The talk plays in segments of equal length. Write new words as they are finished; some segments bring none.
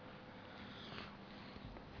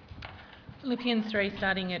Philippians 3,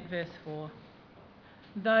 starting at verse 4.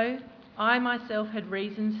 Though I myself had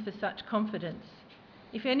reasons for such confidence,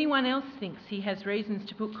 if anyone else thinks he has reasons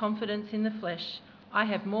to put confidence in the flesh, I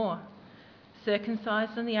have more.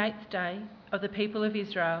 Circumcised on the 8th day, of the people of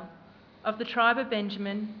Israel, of the tribe of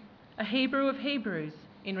Benjamin, a Hebrew of Hebrews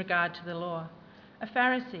in regard to the law, a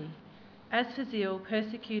Pharisee, as for zeal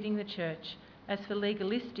persecuting the church, as for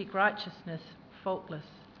legalistic righteousness faultless.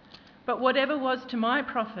 But whatever was to my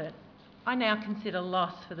profit, I now consider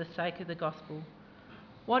loss for the sake of the gospel.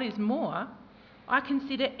 What is more, I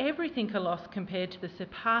consider everything a loss compared to the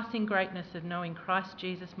surpassing greatness of knowing Christ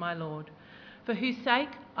Jesus my Lord, for whose sake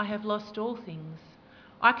I have lost all things.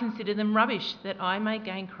 I consider them rubbish, that I may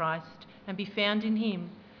gain Christ and be found in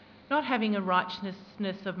him, not having a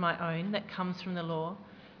righteousness of my own that comes from the law,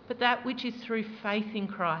 but that which is through faith in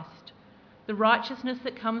Christ, the righteousness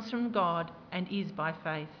that comes from God and is by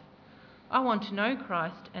faith. I want to know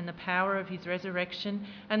Christ and the power of his resurrection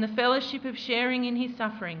and the fellowship of sharing in his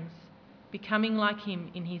sufferings, becoming like him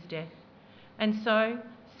in his death, and so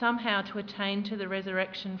somehow to attain to the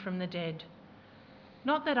resurrection from the dead.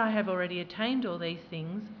 Not that I have already attained all these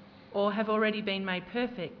things or have already been made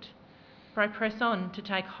perfect, for I press on to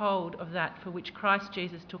take hold of that for which Christ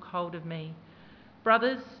Jesus took hold of me.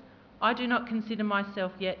 Brothers, I do not consider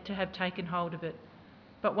myself yet to have taken hold of it,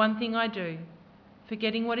 but one thing I do,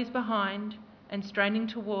 forgetting what is behind and straining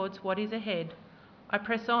towards what is ahead, I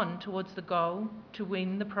press on towards the goal to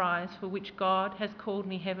win the prize for which God has called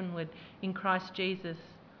me heavenward in Christ Jesus.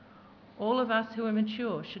 All of us who are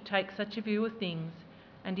mature should take such a view of things,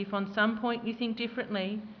 and if on some point you think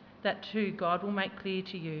differently, that too God will make clear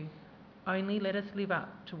to you. Only let us live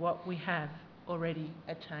up to what we have already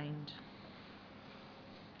attained.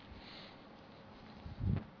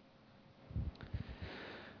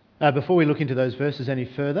 Before we look into those verses any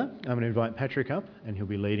further, I'm going to invite Patrick up, and he'll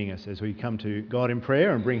be leading us as we come to God in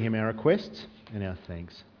prayer and bring him our requests and our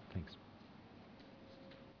thanks. Thanks.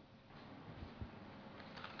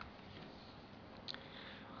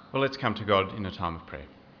 Well, let's come to God in a time of prayer.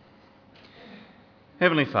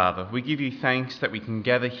 Heavenly Father, we give you thanks that we can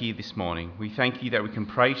gather here this morning. We thank you that we can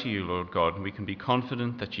pray to you, Lord God, and we can be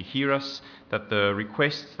confident that you hear us, that the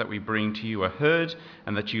requests that we bring to you are heard,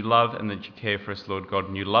 and that you love and that you care for us, Lord God,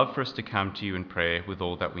 and you love for us to come to you in prayer with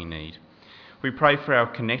all that we need. We pray for our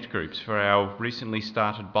Connect groups, for our recently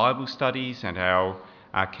started Bible studies and our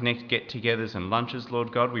Connect get-togethers and lunches,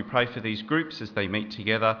 Lord God. We pray for these groups as they meet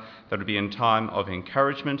together, that it would be a time of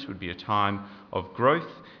encouragement, it would be a time of growth,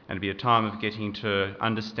 and it'd be a time of getting to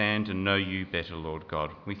understand and know you better, Lord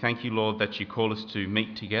God. We thank you, Lord, that you call us to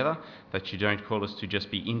meet together, that you don't call us to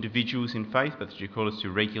just be individuals in faith, but that you call us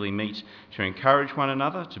to regularly meet to encourage one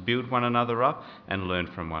another, to build one another up, and learn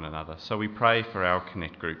from one another. So we pray for our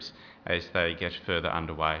Connect groups as they get further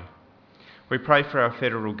underway. We pray for our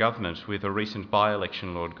federal government with a recent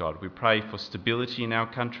by-election, Lord God. We pray for stability in our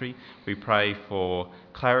country. We pray for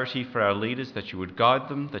clarity for our leaders, that you would guide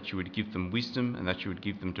them, that you would give them wisdom, and that you would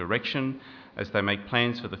give them direction as they make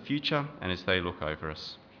plans for the future and as they look over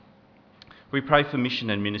us. We pray for mission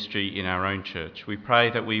and ministry in our own church. We pray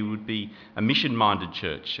that we would be a mission-minded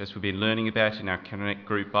church, as we've been learning about in our Connect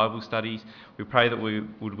Group Bible studies. We pray that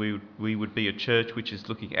we would be a church which is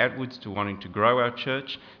looking outwards to wanting to grow our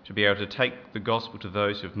church, to be able to take the gospel to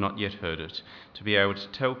those who have not yet heard it, to be able to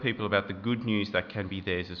tell people about the good news that can be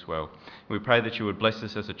theirs as well. We pray that you would bless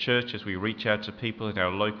us as a church as we reach out to people in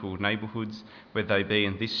our local neighbourhoods, whether they be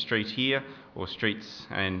in this street here or streets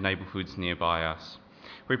and neighbourhoods nearby us.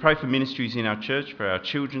 We pray for ministries in our church, for our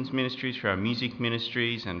children's ministries, for our music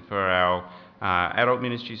ministries, and for our adult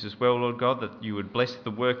ministries as well, Lord God, that you would bless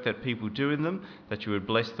the work that people do in them, that you would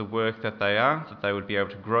bless the work that they would be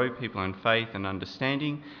able to grow people in faith and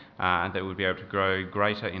understanding, and that we would be able to grow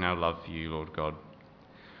greater in our love for you, Lord God.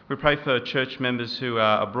 We pray for church members who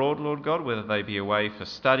are abroad, Lord God, whether they be away for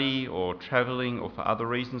study or travelling or for other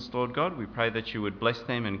reasons, Lord God. We pray that you would bless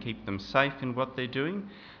them and keep them safe in what they're doing,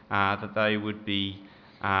 that they would be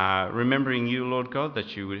remembering you, Lord God, that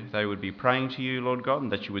they would be praying to you, Lord God,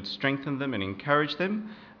 and that you would strengthen them and encourage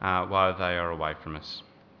them while they are away from us.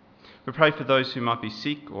 We pray for those who might be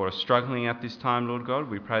sick or are struggling at this time, Lord God.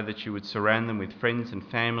 We pray that you would surround them with friends and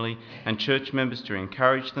family and church members to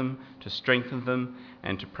encourage them, to strengthen them,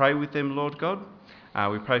 and to pray with them, Lord God.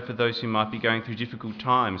 We pray for those who might be going through difficult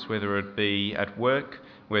times, whether it be at work,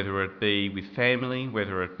 whether it be with family,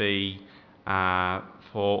 whether it be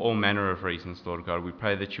for all manner of reasons, Lord God. We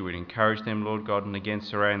pray that you would encourage them, Lord God, and again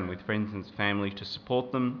surround them with friends and family to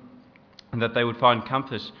support them, and that they would find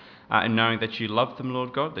comfort and knowing that you love them,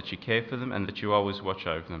 Lord God, that you care for them, and that you always watch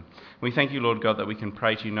over them. We thank you, Lord God, that we can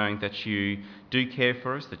pray to you knowing that you do care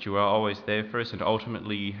for us, that you are always there for us, and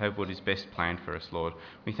ultimately you have what is best planned for us, Lord.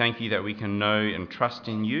 We thank you that we can know and trust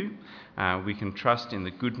in you. We can trust in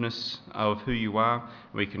the goodness of who you are.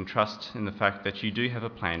 We can trust in the fact that you do have a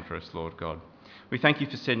plan for us, Lord God. We thank you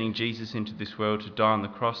for sending Jesus into this world to die on the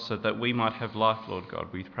cross so that we might have life, Lord God.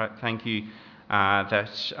 We thank you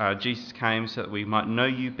that Jesus came so that we might know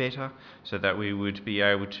you better, so that we would be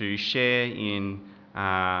able to share in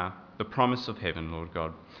the promise of heaven, Lord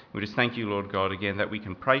God. We just thank you, Lord God, again, that we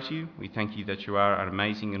can pray to you. We thank you that you are an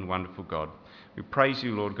amazing and wonderful God. We praise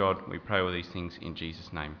you, Lord God. We pray all these things in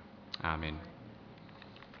Jesus' name. Amen.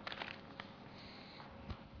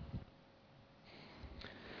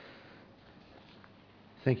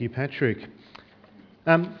 Thank you, Patrick.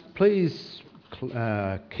 Please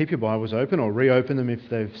keep your Bibles open or reopen them if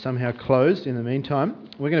they've somehow closed in the meantime.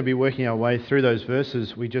 We're going to be working our way through those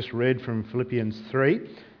verses we just read from Philippians 3,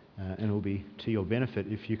 and it will be to your benefit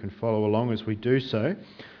if you can follow along as we do so.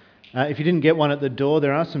 If you didn't get one at the door,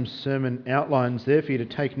 there are some sermon outlines there for you to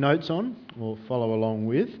take notes on or follow along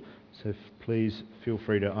with, so please feel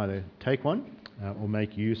free to either take one or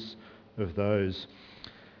make use of those.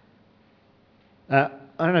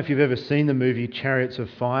 I don't know if you've ever seen the movie Chariots of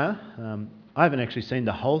Fire. I haven't actually seen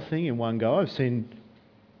the whole thing in one go. I've seen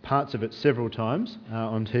parts of it several times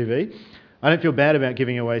on TV. I don't feel bad about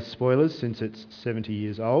giving away spoilers since it's 70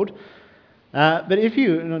 years old. But if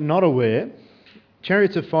you're not aware,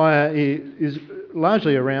 Chariots of Fire is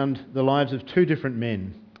largely around the lives of two different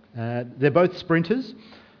men. They're both sprinters.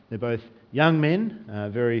 They're both young men,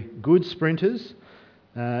 very good sprinters.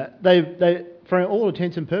 They, for all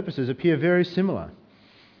intents and purposes, appear very similar.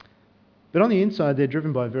 But on the inside, they're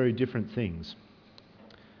driven by very different things.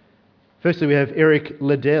 Firstly, we have Eric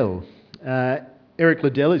Liddell. Eric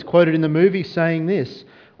Liddell is quoted in the movie saying this: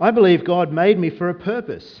 "I believe God made me for a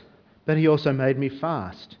purpose, but he also made me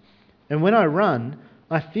fast. And when I run,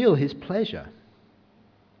 I feel his pleasure."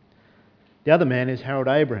 The other man is Harold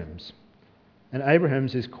Abrahams. And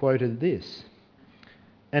Abrahams is quoted this: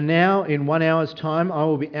 "And now, in 1 hour's time, I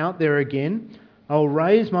will be out there again. I will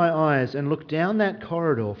raise my eyes and look down that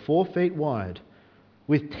corridor 4 feet wide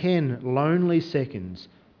with 10 lonely seconds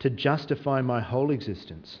to justify my whole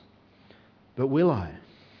existence. But will I?"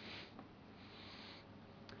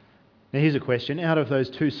 Now here's a question. Out of those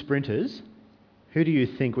two sprinters, who do you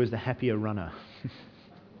think was the happier runner?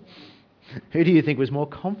 Who do you think was more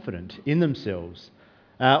confident in themselves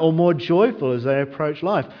or more joyful as they approach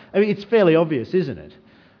life? I mean, it's fairly obvious, isn't it?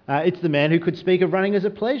 It's the man who could speak of running as a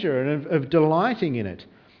pleasure and of delighting in it.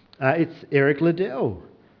 It's Eric Liddell,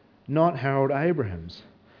 not Harold Abrahams.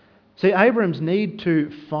 See, Abrahams need to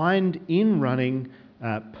find in running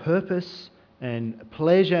purpose and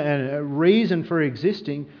pleasure and a reason for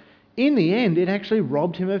existing. In the end, it actually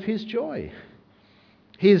robbed him of his joy.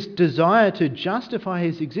 His desire to justify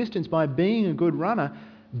his existence by being a good runner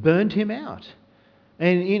burned him out,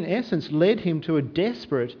 and in essence led him to a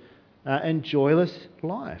desperate and joyless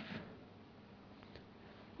life.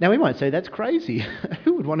 Now we might say that's crazy.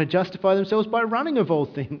 Who would want to justify themselves by running, of all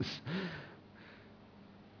things?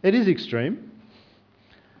 It is extreme.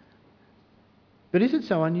 But is it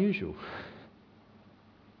so unusual?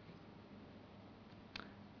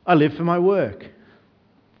 I live for my work.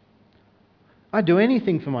 I do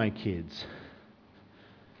anything for my kids.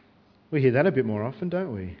 We hear that a bit more often,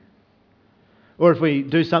 don't we? Or if we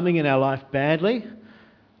do something in our life badly,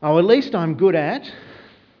 oh, at least I'm good at.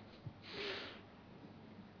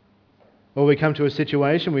 Or we come to a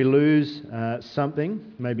situation, we lose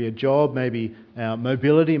something, maybe a job, maybe our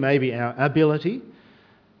mobility, maybe our ability.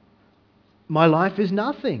 My life is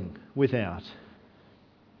nothing without.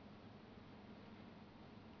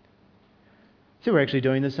 So we're actually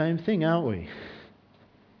doing the same thing, aren't we?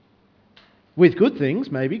 With good things,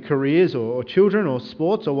 maybe careers or children or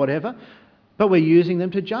sports or whatever, but we're using them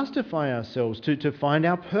to justify ourselves, to find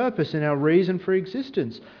our purpose and our reason for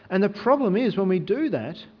existence. And the problem is, when we do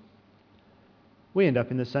that, we end up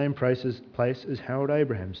in the same place as Harold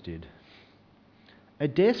Abrahams did. A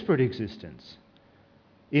desperate existence.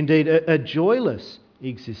 Indeed, a joyless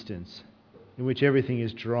existence in which everything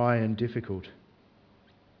is dry and difficult.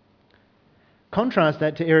 Contrast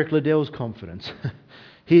that to Eric Liddell's confidence,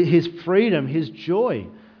 his freedom, his joy,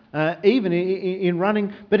 even in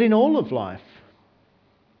running, but in all of life.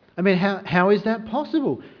 I mean, how is that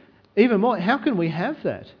possible? Even more, how can we have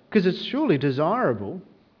that? Because it's surely desirable.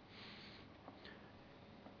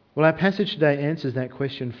 Well, our passage today answers that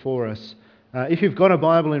question for us. If you've got a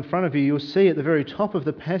Bible in front of you, you'll see at the very top of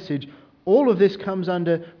the passage, all of this comes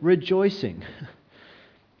under rejoicing.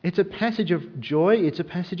 It's a passage of joy, it's a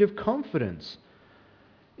passage of confidence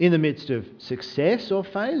in the midst of success or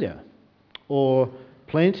failure, or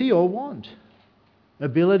plenty or want,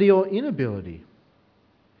 ability or inability.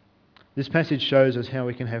 This passage shows us how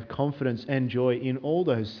we can have confidence and joy in all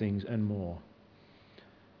those things and more.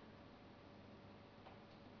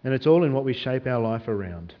 And it's all in what we shape our life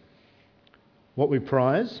around, what we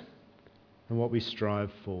prize and what we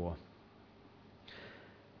strive for.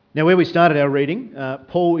 Now, where we started our reading,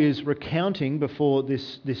 Paul is recounting before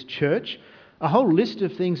this church a whole list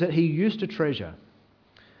of things that he used to treasure.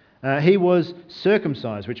 He was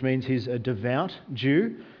circumcised, which means he's a devout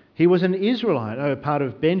Jew. He was an Israelite, a part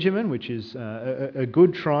of Benjamin, which is a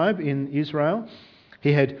good tribe in Israel.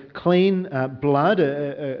 He had clean blood,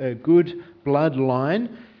 a good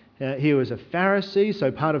bloodline. He was a Pharisee,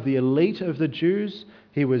 so part of the elite of the Jews.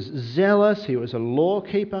 He was zealous. He was a law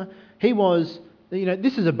keeper. He was,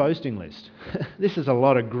 this is a boasting list. This is a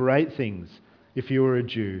lot of great things if you were a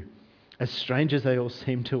Jew, as strange as they all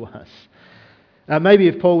seem to us. Maybe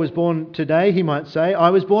if Paul was born today, he might say, I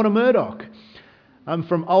was born a Murdoch. I'm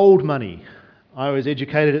from old money. I was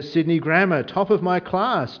educated at Sydney Grammar, top of my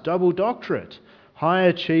class, double doctorate, high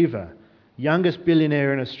achiever, youngest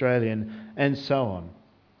billionaire in Australia, and so on.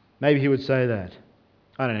 Maybe he would say that.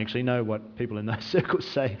 I don't actually know what people in those circles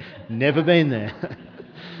say. Never been there.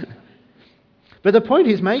 But the point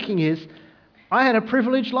he's making is, I had a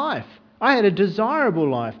privileged life. I had a desirable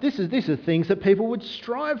life. These are things that people would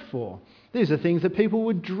strive for. These are things that people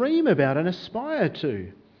would dream about and aspire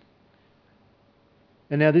to.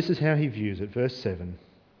 And now this is how he views it, verse 7.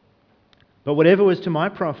 But whatever was to my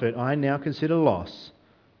profit, I now consider loss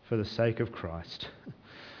for the sake of Christ.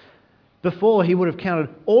 Before, he would have counted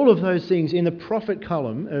all of those things in the profit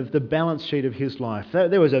column of the balance sheet of his life.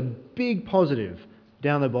 There was a big positive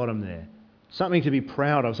down the bottom there. Something to be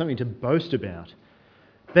proud of, something to boast about.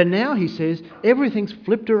 But now he says everything's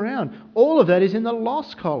flipped around. All of that is in the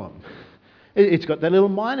loss column. It's got that little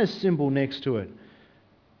minus symbol next to it.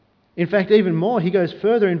 In fact, even more, he goes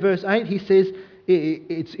further in verse 8. He says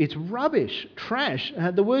it's rubbish, trash.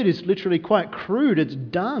 The word is literally quite crude. It's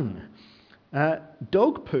dung.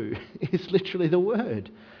 Dog poo is literally the word.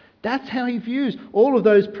 That's how he views all of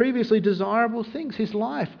those previously desirable things. His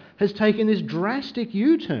life has taken this drastic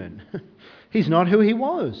U-turn. He's not who he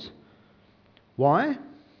was. Why?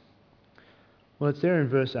 Well, it's there in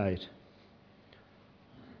verse 8.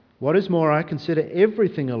 What is more, I consider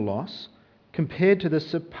everything a loss compared to the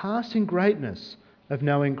surpassing greatness of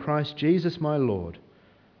knowing Christ Jesus my Lord,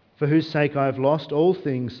 for whose sake I have lost all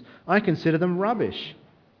things. I consider them rubbish,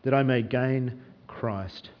 that I may gain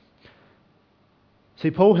Christ.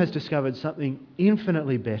 See, Paul has discovered something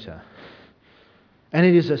infinitely better, and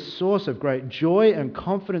it is a source of great joy and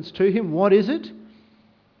confidence to him. What is it?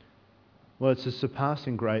 Well, it's the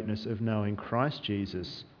surpassing greatness of knowing Christ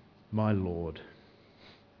Jesus, my Lord.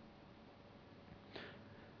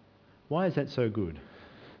 Why is that so good?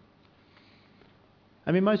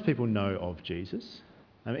 I mean, most people know of Jesus.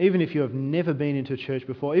 Even if you have never been into church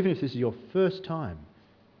before, even if this is your first time,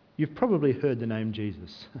 you've probably heard the name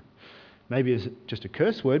Jesus. Maybe it's just a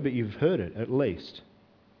curse word, but you've heard it at least.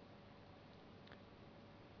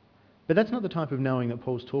 But that's not the type of knowing that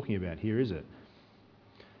Paul's talking about here, is it?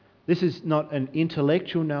 This is not an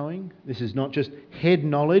intellectual knowing. This is not just head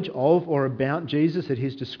knowledge of or about Jesus that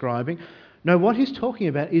he's describing. No, what he's talking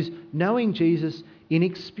about is knowing Jesus in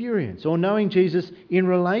experience or knowing Jesus in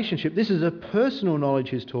relationship. This is a personal knowledge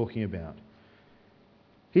he's talking about.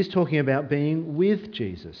 He's talking about being with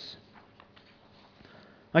Jesus.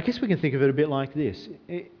 I guess we can think of it a bit like this.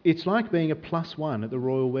 It's like being a +1 at the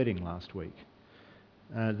royal wedding last week.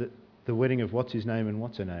 The wedding of what's his name and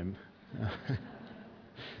what's her name?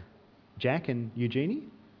 Jack and Eugenie?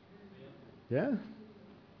 Yeah?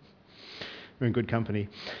 We're in good company.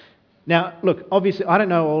 Now, look, obviously, I don't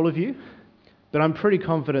know all of you, but I'm pretty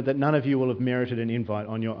confident that none of you will have merited an invite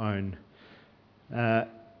on your own.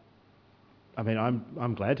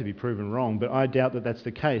 I'm glad to be proven wrong, but I doubt that that's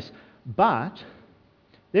the case. But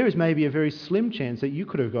there is maybe a very slim chance that you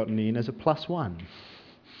could have gotten in as a +1.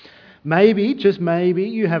 Maybe, just maybe,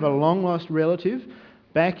 you have a long-lost relative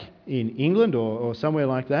back in England or somewhere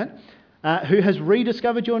like that who has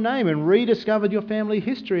rediscovered your name and rediscovered your family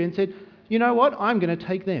history and said, you know what, I'm going to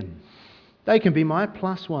take them. They can be my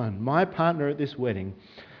 +1, my partner at this wedding.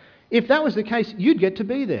 If that was the case, you'd get to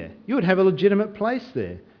be there. You would have a legitimate place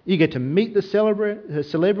there. You get to meet the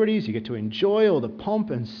celebrities, you get to enjoy all the pomp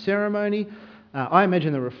and ceremony. I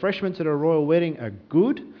imagine the refreshments at a royal wedding are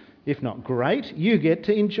good, if not great. You get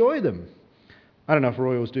to enjoy them. I don't know if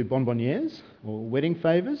royals do bonbonnières or wedding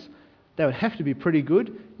favours. They would have to be pretty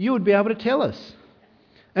good. You would be able to tell us.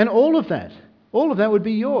 And all of that would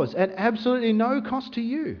be yours at absolutely no cost to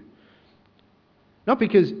you. Not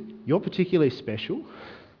because you're particularly special,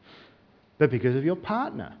 but because of your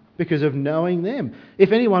partner, because of knowing them.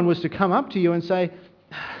 If anyone was to come up to you and say,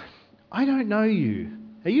 I don't know you,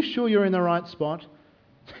 are you sure you're in the right spot?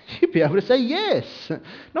 You'd be able to say yes.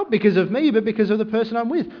 Not because of me, but because of the person I'm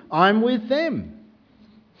with. I'm with them.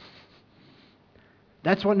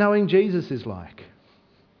 That's what knowing Jesus is like.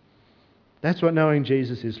 That's what knowing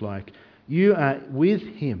Jesus is like. You are with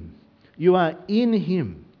him. You are in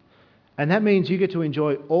him. And that means you get to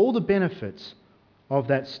enjoy all the benefits of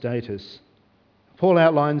that status. Paul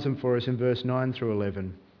outlines them for us in verse 9 through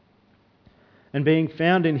 11. And being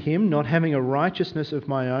found in him, not having a righteousness of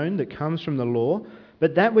my own that comes from the law,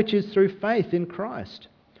 but that which is through faith in Christ,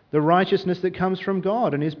 the righteousness that comes from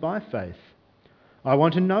God and is by faith. I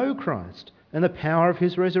want to know Christ and the power of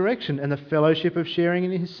his resurrection and the fellowship of sharing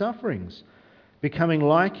in his sufferings, becoming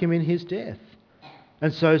like him in his death,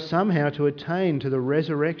 and so somehow to attain to the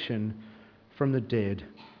resurrection from the dead.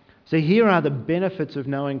 See, here are the benefits of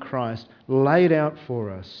knowing Christ laid out for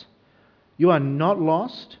us. You are not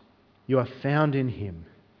lost, you are found in him.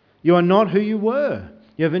 You are not who you were.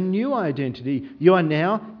 You have a new identity. You are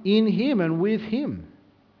now in him and with him.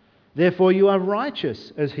 Therefore you are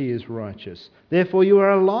righteous as he is righteous. Therefore you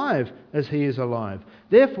are alive as he is alive.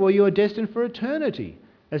 Therefore you are destined for eternity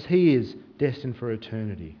as he is destined for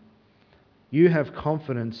eternity. You have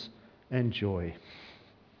confidence and joy.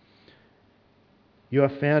 You are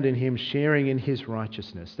found in him, sharing in his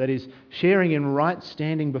righteousness. That is, sharing in right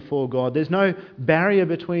standing before God. There's no barrier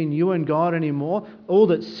between you and God anymore. All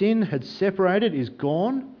that sin had separated is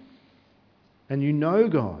gone. And you know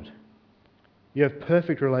God. You have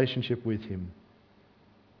perfect relationship with him.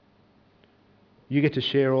 You get to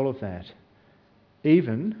share all of that,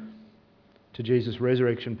 even to Jesus'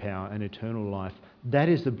 resurrection power and eternal life. That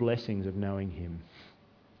is the blessings of knowing him.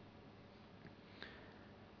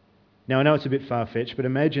 Now, I know it's a bit far-fetched, but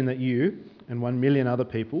imagine that you and 1 million other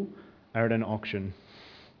people are at an auction.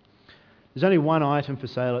 There's only one item for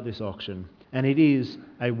sale at this auction, and it is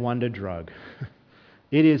a wonder drug.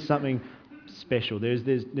 It is something special.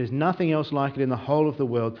 There's nothing else like it in the whole of the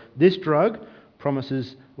world. This drug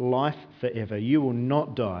promises life forever. You will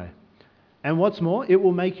not die. And what's more, it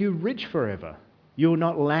will make you rich forever. You will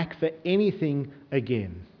not lack for anything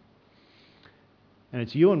again. And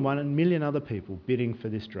it's you and 1 million other people bidding for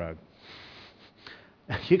this drug.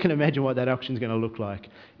 You can imagine what that auction is going to look like.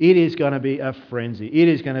 It is going to be a frenzy. It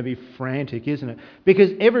is going to be frantic, isn't it?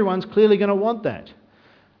 Because everyone's clearly going to want that.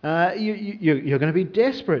 You're going to be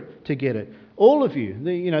desperate to get it. All of you.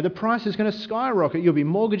 The price is going to skyrocket. You'll be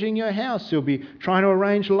mortgaging your house. You'll be trying to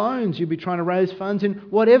arrange loans. You'll be trying to raise funds in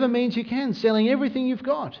whatever means you can, selling everything you've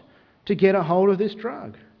got to get a hold of this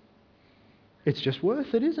drug. It's just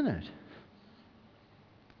worth it, isn't it?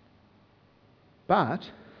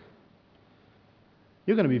 But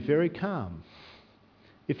you're going to be very calm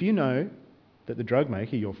if you know that the drug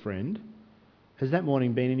maker, your friend, has that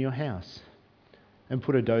morning been in your house and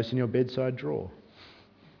put a dose in your bedside drawer.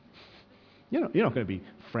 You're not going to be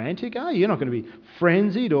frantic, are you? You're not going to be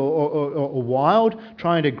frenzied or wild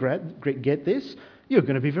trying to get this. You're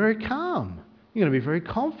going to be very calm. You're going to be very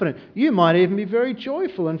confident. You might even be very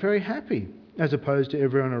joyful and very happy as opposed to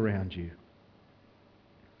everyone around you.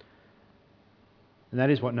 And that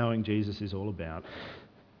is what knowing Jesus is all about.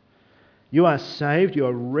 You are saved, you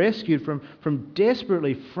are rescued from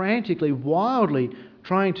desperately, frantically, wildly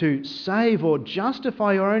trying to save or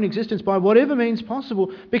justify your own existence by whatever means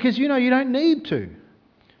possible, because you know you don't need to.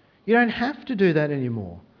 You don't have to do that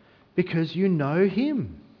anymore because you know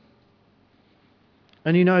him.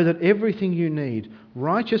 And you know that everything you need,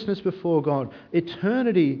 righteousness before God,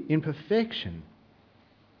 eternity in perfection,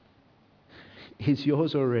 is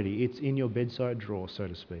yours already. It's in your bedside drawer, so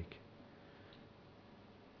to speak.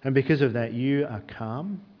 And because of that, you are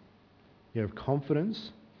calm, you have confidence,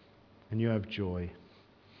 and you have joy.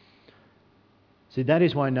 See, that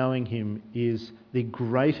is why knowing him is the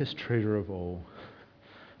greatest treasure of all.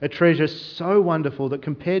 A treasure so wonderful that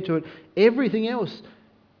compared to it, everything else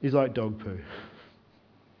is like dog poo.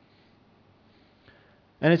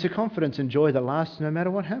 And it's a confidence and joy that lasts no matter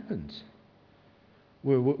what happens.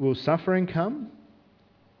 Will suffering come?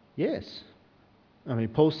 Yes. I mean,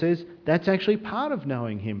 Paul says that's actually part of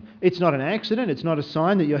knowing him. It's not an accident, it's not a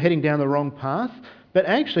sign that you're heading down the wrong path, but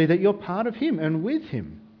actually that you're part of him and with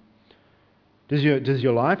him. Does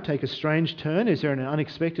your life take a strange turn? Is there an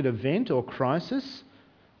unexpected event or crisis?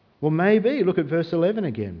 Well, maybe. Look at verse 11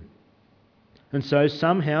 again. And so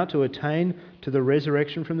somehow to attain to the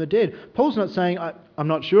resurrection from the dead. Paul's not saying, I'm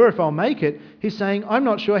not sure if I'll make it. He's saying, I'm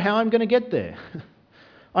not sure how I'm going to get there.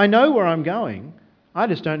 I know where I'm going. I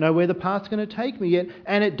just don't know where the path's going to take me yet,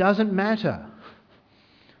 and it doesn't matter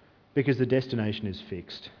because the destination is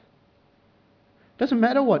fixed. It doesn't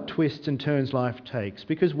matter what twists and turns life takes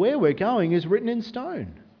because where we're going is written in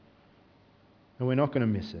stone, and we're not going to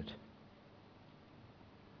miss it.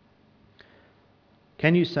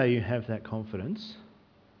 Can you say you have that confidence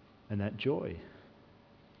and that joy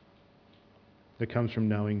that comes from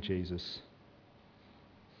knowing Jesus?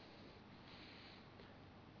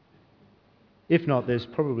 If not, there's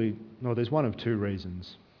one of two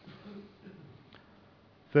reasons.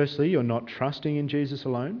 Firstly, you're not trusting in Jesus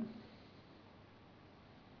alone,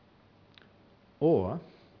 or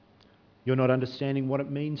you're not understanding what it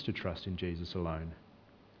means to trust in Jesus alone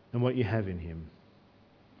and what you have in him.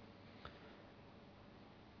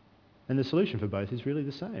 And the solution for both is really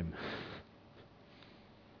the same.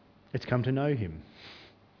 It's come to know him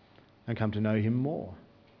and come to know him more.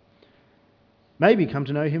 Maybe come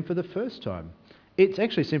to know him for the first time. It's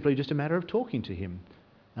actually simply just a matter of talking to him.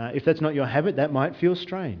 If that's not your habit, that might feel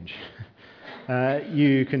strange.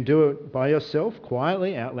 You can do it by yourself,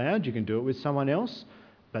 quietly, out loud. You can do it with someone else,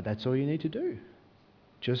 but that's all you need to do.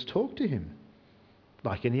 Just talk to him.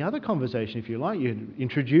 Like any other conversation, if you like. You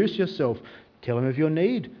introduce yourself. Tell him of your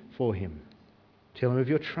need for him. Tell him of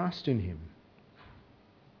your trust in him.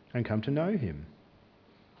 And come to know him.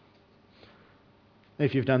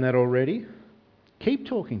 If you've done that already, keep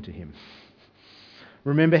talking to him.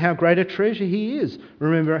 Remember how great a treasure he is.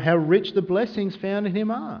 Remember how rich the blessings found in him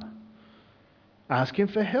are. Ask him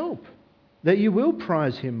for help, that you will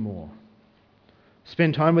prize him more.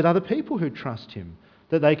 Spend time with other people who trust him,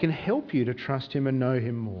 that they can help you to trust him and know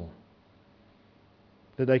him more.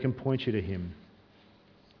 That they can point you to him.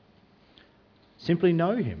 Simply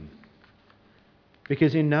know him.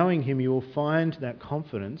 Because in knowing him, you will find that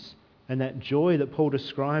confidence and that joy that Paul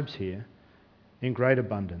describes here in great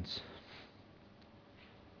abundance.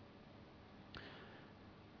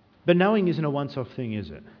 But knowing isn't a once-off thing,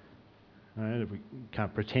 is it? We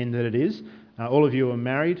can't pretend that it is. All of you who are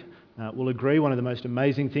married will agree one of the most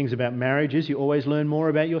amazing things about marriage is you always learn more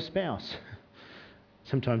about your spouse.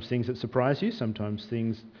 Sometimes things that surprise you, sometimes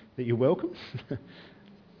things that you welcome.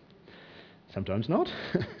 Sometimes not.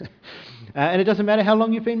 And it doesn't matter how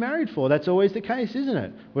long you've been married for. That's always the case, isn't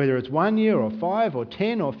it? Whether it's 1 year or 5 or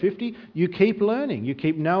 10 or 50, you keep learning. You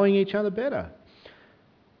keep knowing each other better.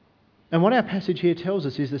 And what our passage here tells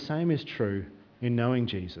us is the same is true in knowing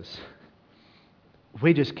Jesus.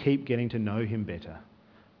 We just keep getting to know him better,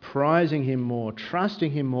 prizing him more,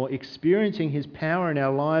 trusting him more, experiencing his power in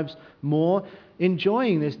our lives more,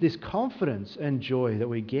 enjoying this confidence and joy that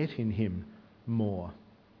we get in him more.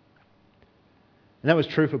 And that was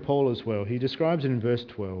true for Paul as well. He describes it in verse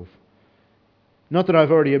 12. Not that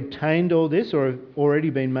I've already obtained all this or have already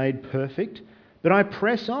been made perfect, but I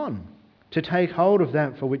press on to take hold of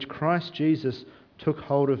that for which Christ Jesus took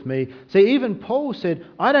hold of me. See, even Paul said,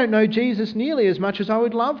 I don't know Jesus nearly as much as I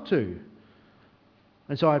would love to.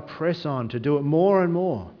 And so I press on to do it more and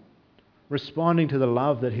more, responding to the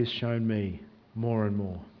love that he's shown me more and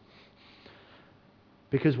more.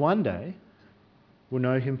 Because one day we'll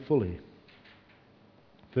know him fully.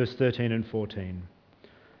 Verse 13 and 14.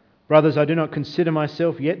 Brothers, I do not consider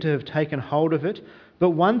myself yet to have taken hold of it,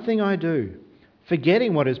 but one thing I do,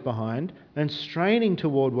 forgetting what is behind and straining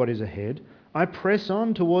toward what is ahead, I press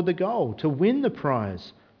on toward the goal to win the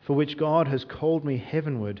prize for which God has called me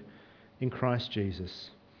heavenward in Christ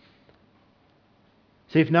Jesus.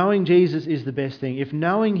 See, if knowing Jesus is the best thing, if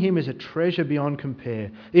knowing him is a treasure beyond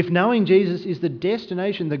compare, if knowing Jesus is the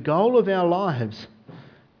destination, the goal of our lives,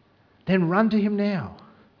 then run to him now.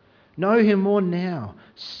 Know him more now.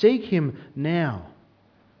 Seek him now.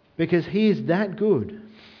 Because he is that good.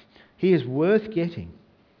 He is worth getting.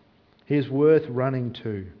 He is worth running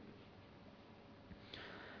to.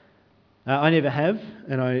 I never have,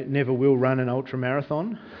 and I never will run an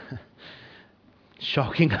ultramarathon.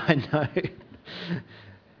 Shocking, I know.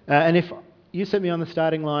 And if you set me on the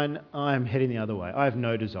starting line, I'm heading the other way. I have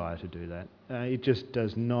no desire to do that. It just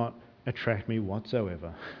does not attract me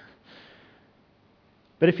whatsoever.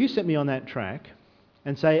 But if you set me on that track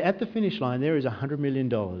and say at the finish line there is $100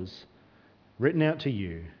 million written out to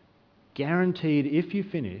you, guaranteed if you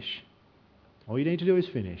finish, all you need to do is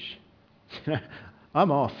finish.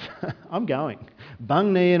 I'm off. I'm going.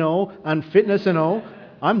 Bung knee and all, unfitness and all,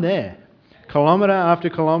 I'm there. Kilometre after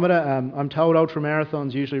kilometre. I'm told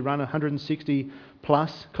ultramarathons usually run 160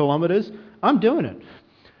 plus kilometres. I'm doing it.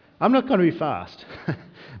 I'm not going to be fast,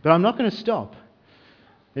 but I'm not going to stop.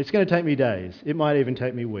 It's going to take me days. It might even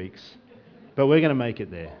take me weeks. But we're going to make it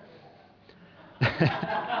there.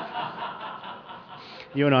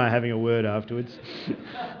 You and I are having a word afterwards.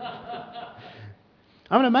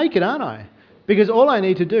 I'm going to make it, aren't I? Because all I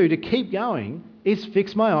need to do to keep going is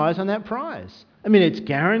fix my eyes on that prize. I mean, it's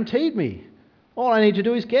guaranteed me. All I need to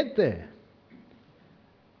do is get there.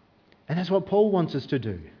 And that's what Paul wants us to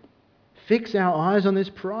do. Fix our eyes on this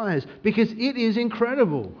prize because it is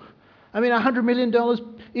incredible. I mean, $100 million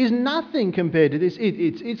is nothing compared to this.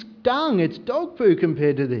 It's dung, it's dog poo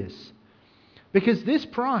compared to this. Because this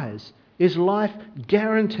prize is life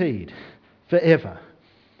guaranteed forever.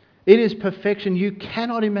 It is perfection you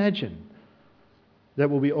cannot imagine that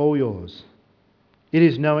will be all yours. It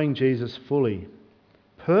is knowing Jesus fully,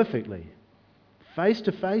 perfectly, face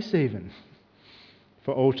to face even,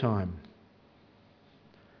 for all time.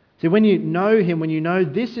 See, when you know Him, when you know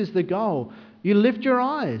this is the goal, you lift your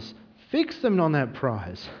eyes, fix them on that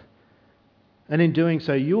prize. And in doing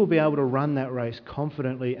so, you will be able to run that race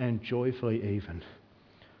confidently and joyfully even.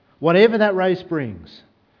 Whatever that race brings,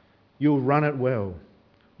 you'll run it well.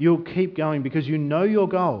 You'll keep going because you know your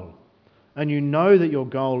goal and you know that your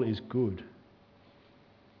goal is good.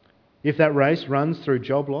 If that race runs through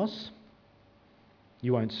job loss,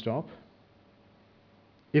 you won't stop.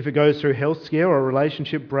 If it goes through health scare or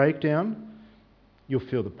relationship breakdown, you'll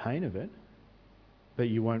feel the pain of it, but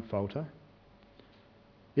you won't falter.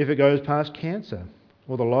 If it goes past cancer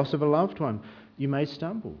or the loss of a loved one, you may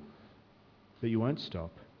stumble, but you won't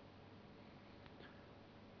stop.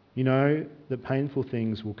 You know that painful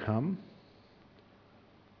things will come,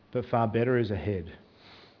 but far better is ahead.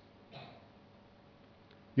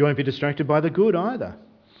 You won't be distracted by the good either.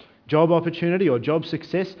 Job opportunity or job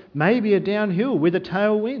success may be a downhill with a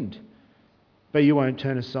tailwind, but you won't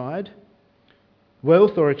turn aside.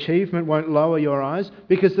 Wealth or achievement won't lower your eyes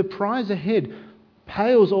because the prize ahead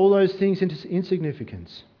pales all those things into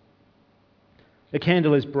insignificance. A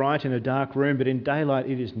candle is bright in a dark room, but in daylight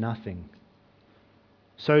it is nothing.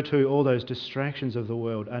 So too, all those distractions of the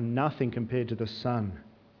world are nothing compared to the sun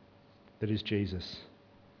that is Jesus.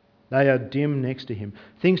 They are dim next to Him.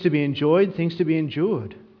 Things to be enjoyed, things to be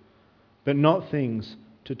endured, but not things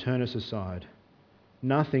to turn us aside.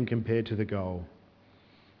 Nothing compared to the goal.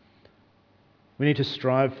 We need to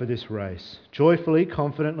strive for this race, joyfully,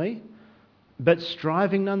 confidently, but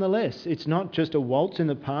striving nonetheless. It's not just a waltz in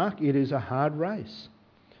the park, it is a hard race.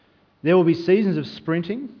 There will be seasons of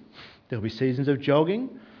sprinting, there will be seasons of jogging,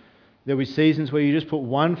 there will be seasons where you just put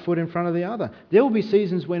one foot in front of the other. There will be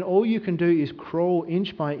seasons when all you can do is crawl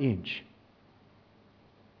inch by inch.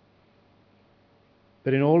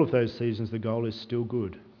 But in all of those seasons, the goal is still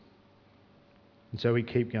good. And so we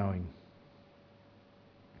keep going.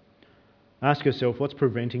 Ask yourself, what's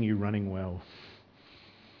preventing you running well?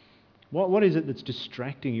 What is it that's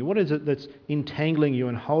distracting you? What is it that's entangling you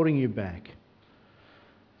and holding you back?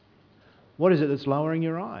 What is it that's lowering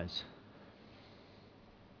your eyes?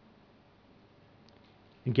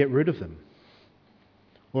 And get rid of them.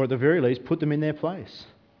 Or at the very least, put them in their place.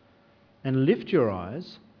 And lift your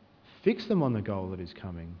eyes, fix them on the goal that is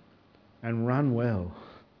coming, and run well.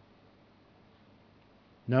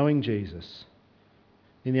 Knowing Jesus,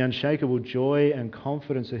 in the unshakable joy and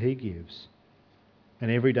confidence that He gives,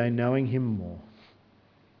 and every day knowing Him more.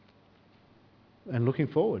 And looking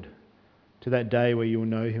forward to that day where you will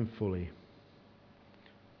know Him fully.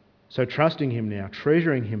 So trusting Him now,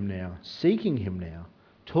 treasuring Him now, seeking Him now,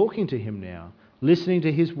 talking to Him now, listening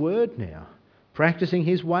to His word now, practicing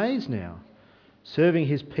His ways now, serving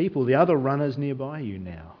His people, the other runners nearby you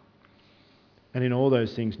now. And in all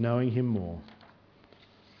those things, knowing Him more.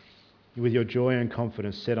 With your joy and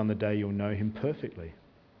confidence set on the day you'll know Him perfectly.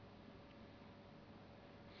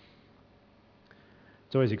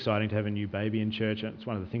 It's always exciting to have a new baby in church. It's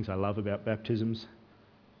one of the things I love about baptisms.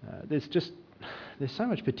 There's so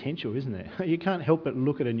much potential, isn't there? You can't help but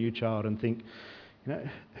look at a new child and think,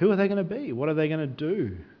 who are they going to be? What are they going to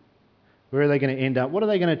do? Where are they going to end up? What are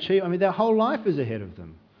they going to achieve? I mean, their whole life is ahead of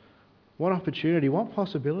them. What opportunity, what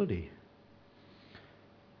possibility.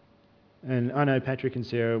 And I know Patrick and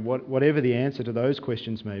Sarah, whatever the answer to those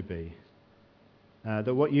questions may be,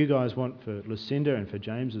 that what you guys want for Lucinda and for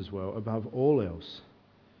James as well, above all else,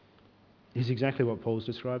 is exactly what Paul's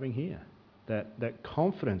describing here. That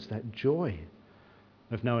confidence, that joy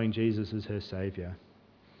of knowing Jesus as her saviour.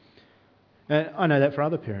 And I know that for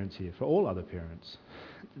other parents here, for all other parents.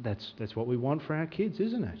 That's what we want for our kids,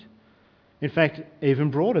 isn't it? In fact,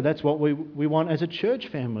 even broader, that's what we want as a church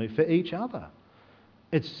family for each other.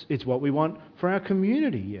 It's what we want for our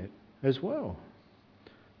community yet as well.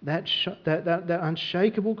 That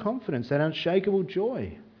unshakable confidence, that unshakable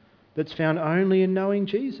joy that's found only in knowing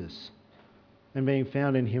Jesus and being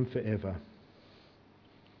found in Him forever.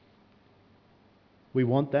 We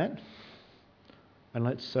want that. And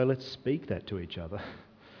let's speak that to each other.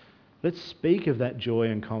 Let's speak of that joy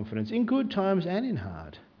and confidence in good times and in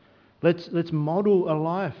hard. Let's model a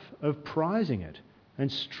life of prizing it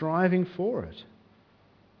and striving for it.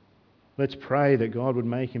 Let's pray that God would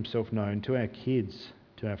make himself known to our kids,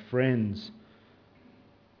 to our friends,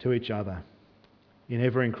 to each other in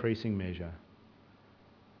ever-increasing measure,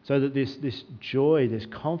 so that this joy, this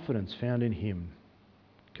confidence found in him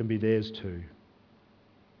can be theirs too.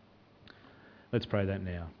 Let's pray that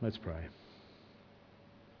now. Let's pray.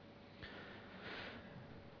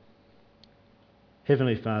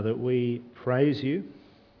 Heavenly Father, we praise you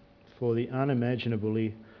for the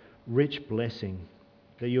unimaginably rich blessing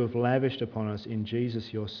that you have lavished upon us in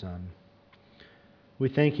Jesus, your Son. We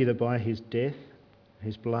thank you that by his death,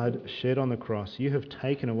 his blood shed on the cross, you have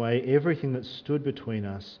taken away everything that stood between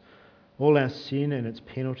us. All our sin and its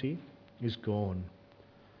penalty is gone,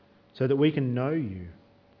 so that we can know you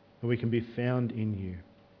and we can be found in you.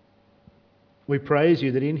 We praise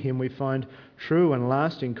you that in him we find true and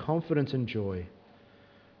lasting confidence and joy,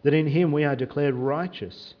 that in him we are declared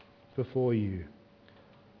righteous before you.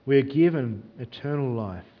 We are given eternal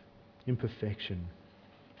life in perfection.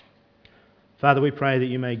 Father, we pray that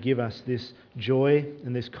you may give us this joy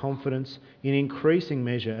and this confidence in increasing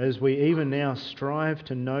measure as we even now strive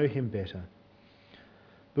to know him better.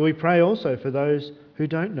 But we pray also for those who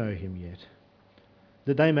don't know him yet,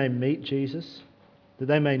 that they may meet Jesus, that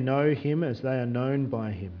they may know him as they are known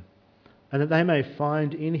by him, and that they may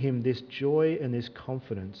find in him this joy and this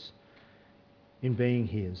confidence in being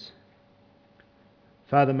his.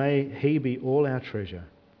 Father, may he be all our treasure.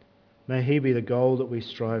 May he be the goal that we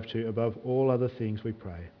strive to above all other things, we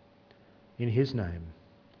pray. In his name,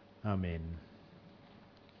 amen.